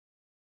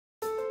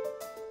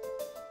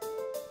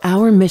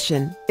Our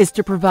mission is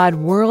to provide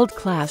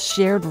world-class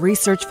shared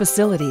research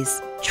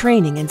facilities,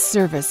 training and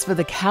service for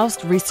the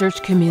KAUST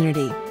research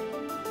community,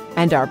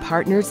 and our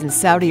partners in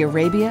Saudi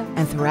Arabia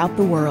and throughout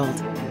the world.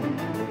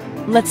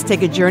 Let's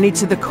take a journey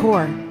to the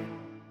core,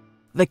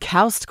 the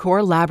KAUST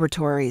Core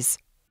Laboratories.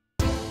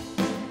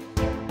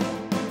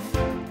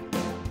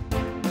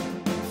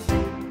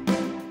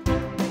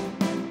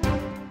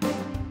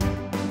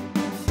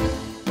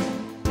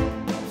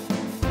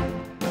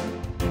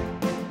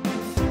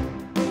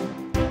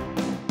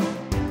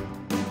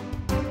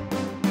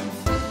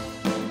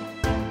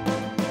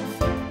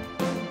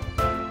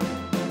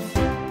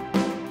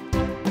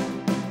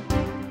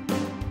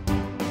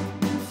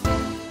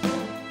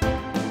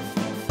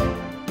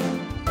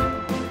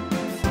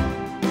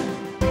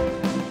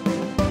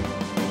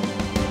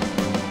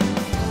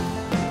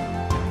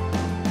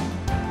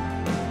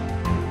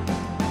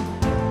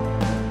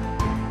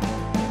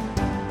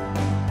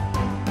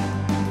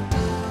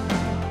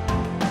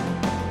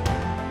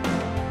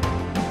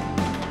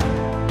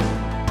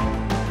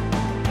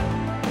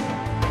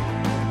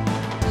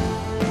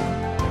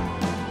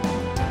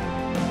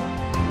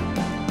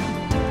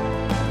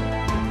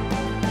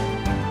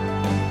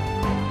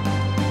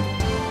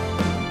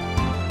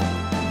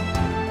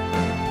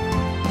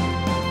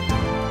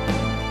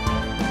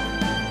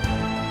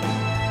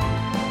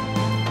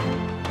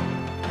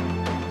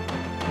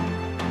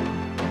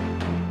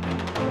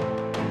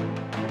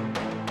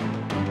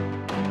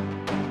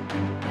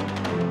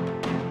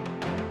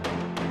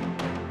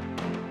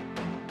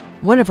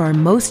 One of our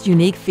most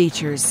unique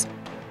features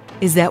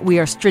is that we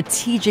are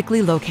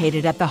strategically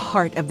located at the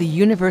heart of the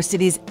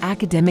university's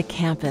academic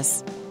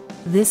campus.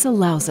 This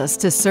allows us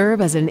to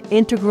serve as an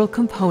integral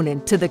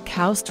component to the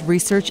KAUST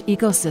research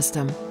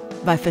ecosystem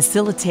by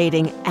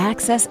facilitating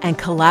access and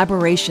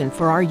collaboration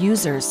for our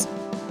users.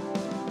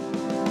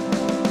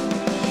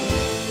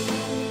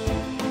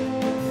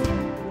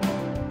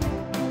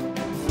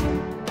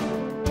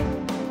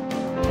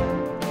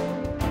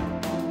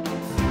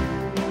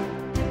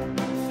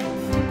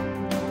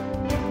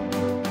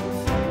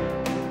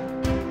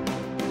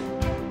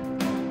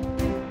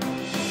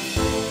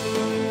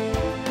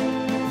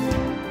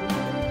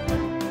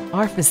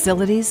 Our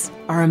facilities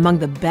are among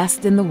the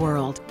best in the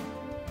world,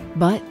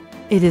 but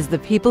it is the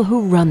people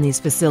who run these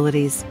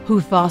facilities who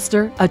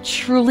foster a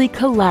truly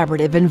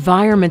collaborative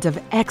environment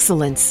of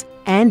excellence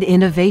and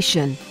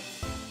innovation.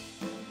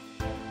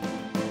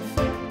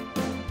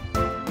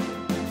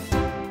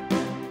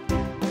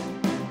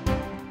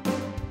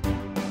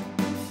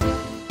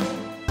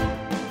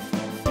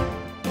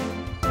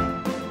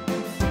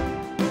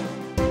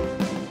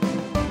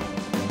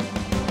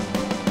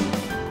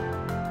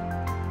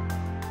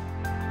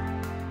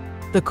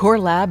 The Core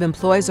Lab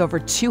employs over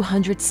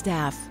 200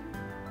 staff,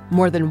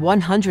 more than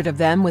 100 of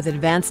them with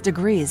advanced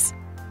degrees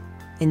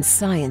in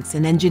science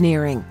and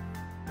engineering.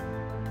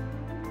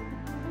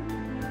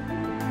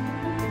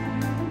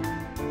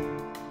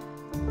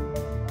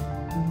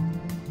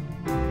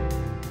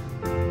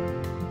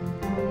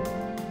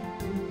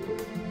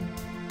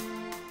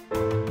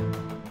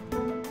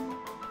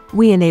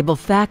 We enable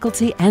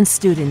faculty and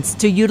students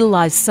to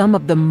utilize some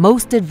of the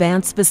most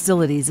advanced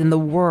facilities in the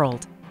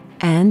world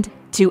and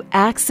to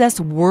access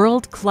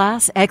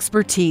world-class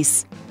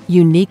expertise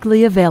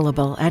uniquely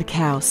available at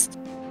KAUST.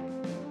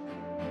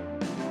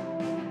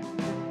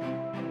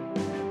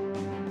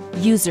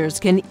 Users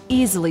can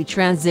easily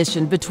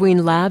transition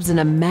between labs in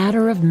a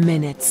matter of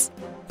minutes,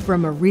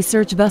 from a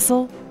research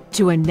vessel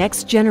to a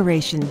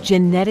next-generation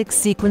genetic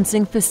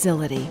sequencing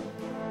facility.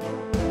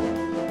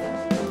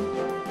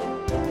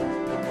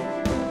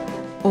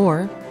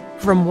 Or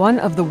from one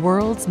of the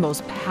world's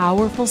most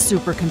powerful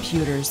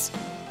supercomputers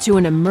to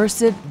an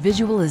immersive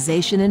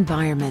visualization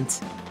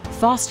environment,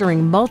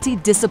 fostering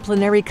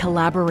multidisciplinary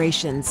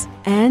collaborations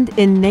and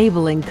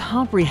enabling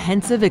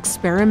comprehensive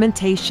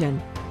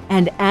experimentation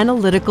and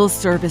analytical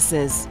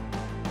services.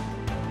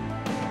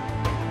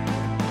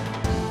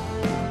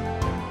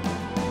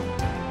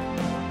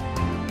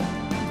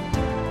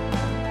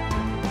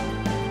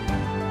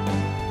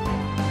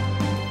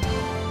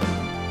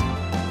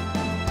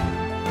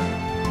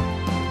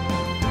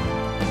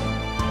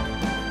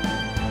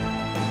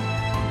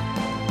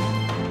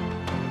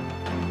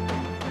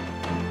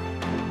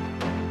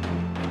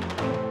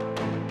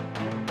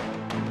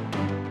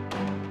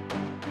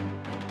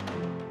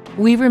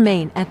 We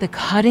remain at the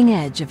cutting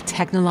edge of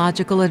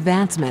technological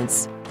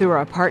advancements through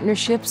our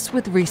partnerships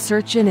with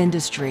research and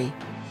industry.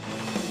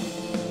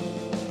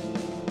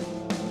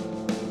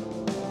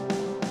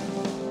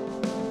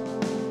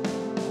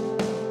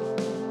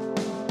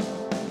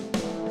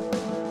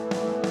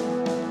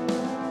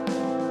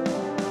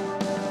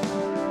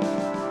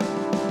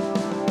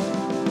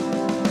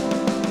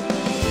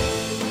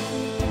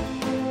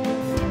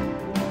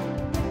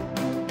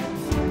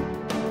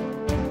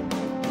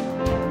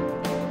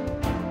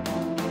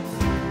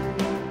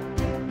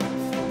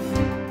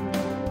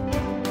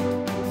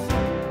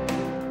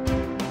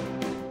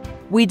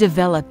 We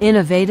develop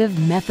innovative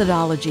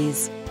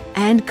methodologies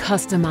and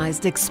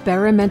customized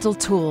experimental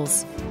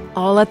tools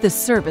all at the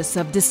service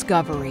of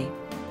discovery.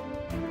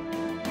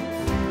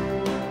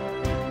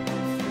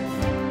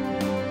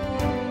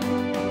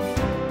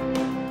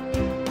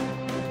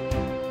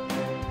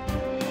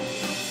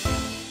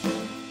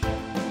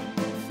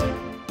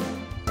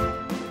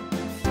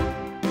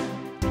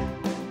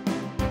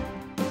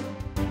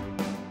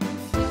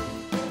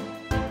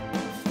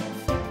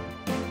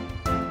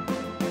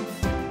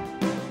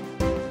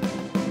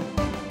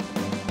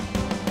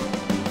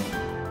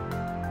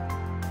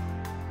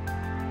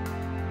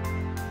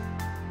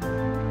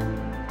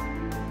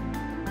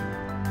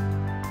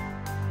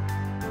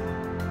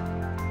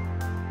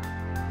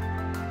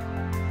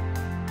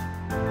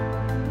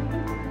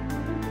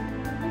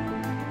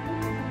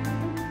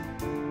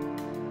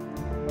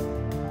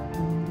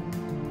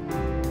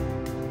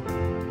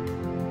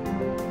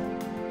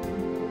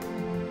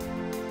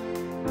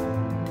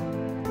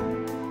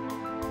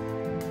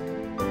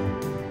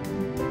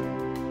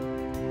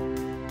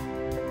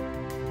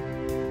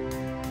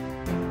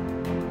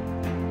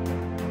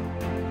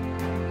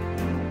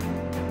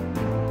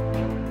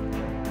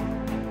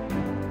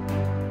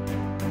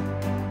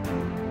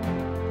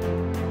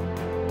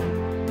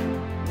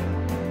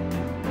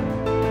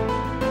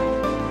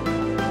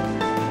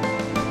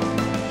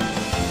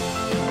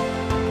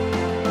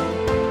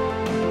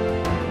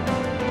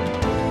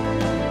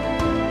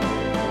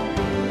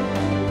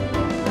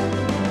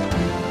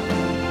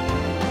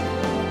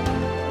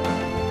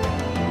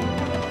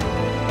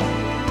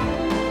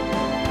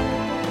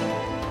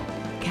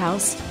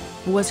 KAUST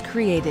was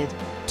created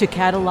to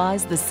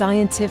catalyze the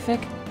scientific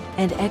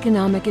and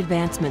economic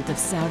advancement of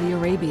Saudi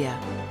Arabia,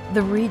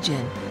 the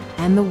region,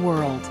 and the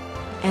world,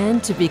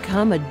 and to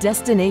become a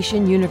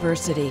destination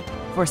university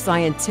for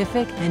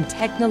scientific and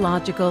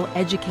technological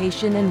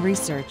education and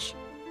research.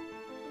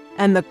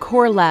 And the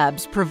core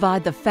labs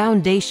provide the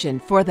foundation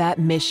for that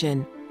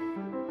mission.